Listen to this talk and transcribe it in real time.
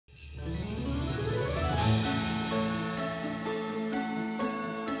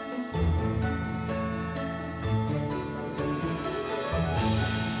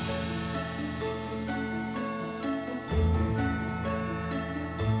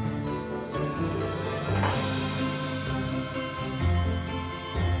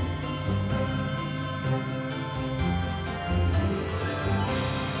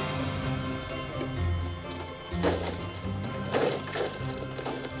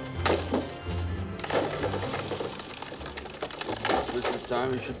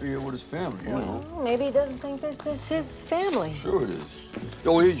time, he should be here with his family, you know. Maybe he doesn't think this is his family. Sure it is.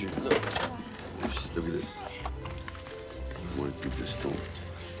 Yo, Adrian, look. Just look at this. I want to give this to him.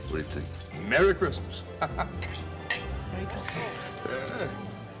 What do you think? Merry Christmas. Merry Christmas.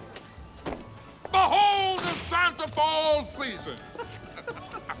 Behold the Santa fall season.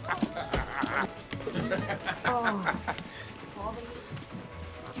 Oh.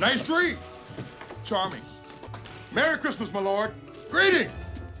 Nice tree. Charming. Merry Christmas, my lord. Greetings.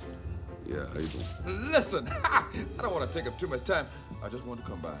 Yeah, how you doing? Listen, I don't want to take up too much time. I just want to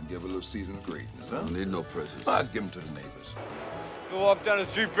come by and give a little season's greetings, huh? I don't need no presents. I'll give them to the neighbors. You walk down the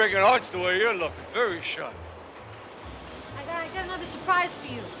street breaking hearts the way you're looking. Very shy. I got another surprise for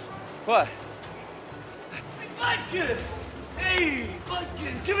you. What? Burgess! Hey,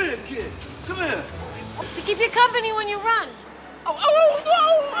 Burgess, come here, kid. Come here. To keep you company when you run.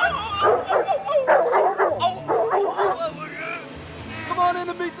 Come on in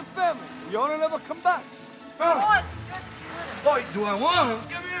and meet the family. You ought to never come back. Boys, it's yours if you want it. Boy, do I want him?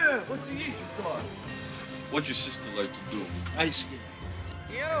 Come here. What do you eat, dog? What's your sister like to do? Ice cream.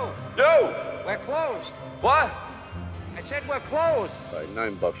 You! We're closed. What? I said we're closed. All right,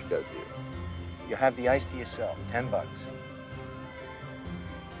 $9 you got here. You have the ice to yourself. $10. Look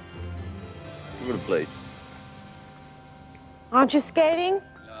at the plates. Aren't you skating?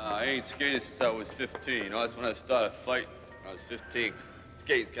 Nah, I ain't skated since I was 15. You know, that's when I started fighting when I was 15.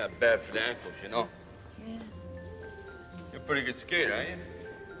 Skating's kind of bad for the ankles, you know? Yeah. You're a pretty good skater, ain't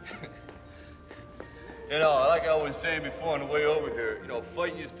you? You know, like I was saying before on the way over here, you know,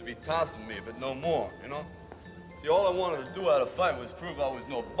 fighting used to be tossing me, but no more, you know? See, all I wanted to do out of fight was prove I was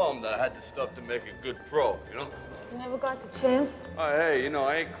no bum, that I had the stuff to make a good pro, you know? You never got the chance? Oh, hey, you know,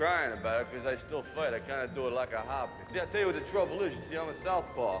 I ain't crying about it because I still fight. I kind of do it like a hobby. See, I'll tell you what the trouble is. You see, I'm a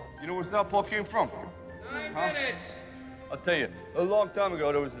southpaw. You know where southpaw came from? 9 minutes. I'll tell you, a long time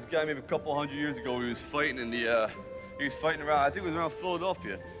ago, there was this guy, maybe a couple hundred years ago, he was fighting in the, he was fighting around, I think it was around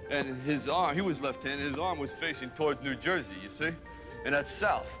Philadelphia. And his arm, he was left-handed, his arm was facing towards New Jersey, you see? And that's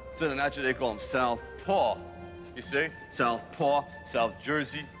south. So then naturally they call him southpaw. You see? Southpaw, South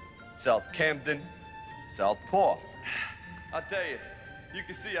Jersey, South Camden, southpaw. I'll tell you, you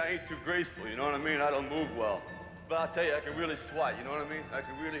can see I ain't too graceful, you know what I mean? I don't move well. But I'll tell you, I can really swat, you know what I mean? I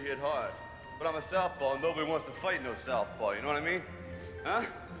can really hit hard. But I'm a southpaw, and nobody wants to fight no southpaw, you know what I mean? Huh?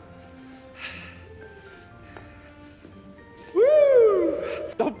 Woo!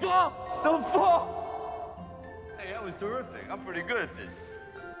 Don't fall! Don't fall! Hey, that was terrific. I'm pretty good at this.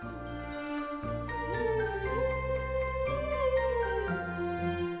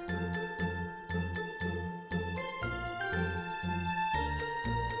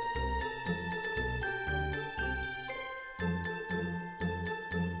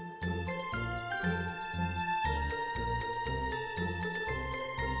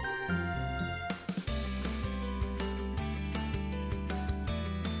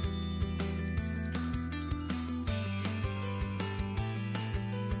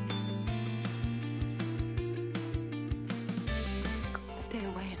 Stay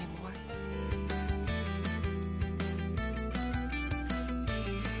away anymore.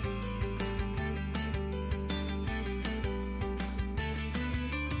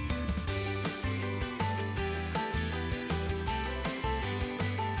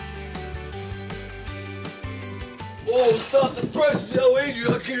 Whoa, stop the press, yo,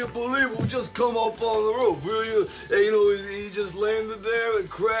 Adrian. I can't believe we just come up on the roof. Really? Hey, you know, he just landed there and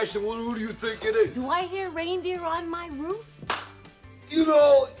crashed, and who do you think it is? Do I hear reindeer on my roof? You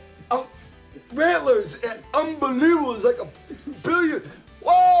know, Rattlers, unbelievable. It's like $1 billion.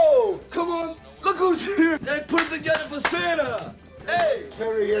 Whoa, come on. Look who's here. They put it together for Santa. Hey.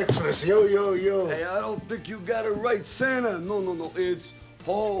 Merry Xmas, yo, yo, yo. Hey, I don't think you got it right, Santa. No. It's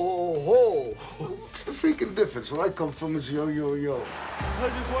ho, ho, ho. What's the freaking difference? Where I come from is yo, yo, yo. I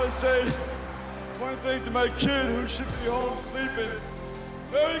just want to say one thing to my kid who should be home sleeping.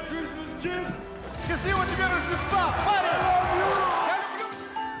 Merry Christmas, kid. You see what you gotta do? Stop. I love you.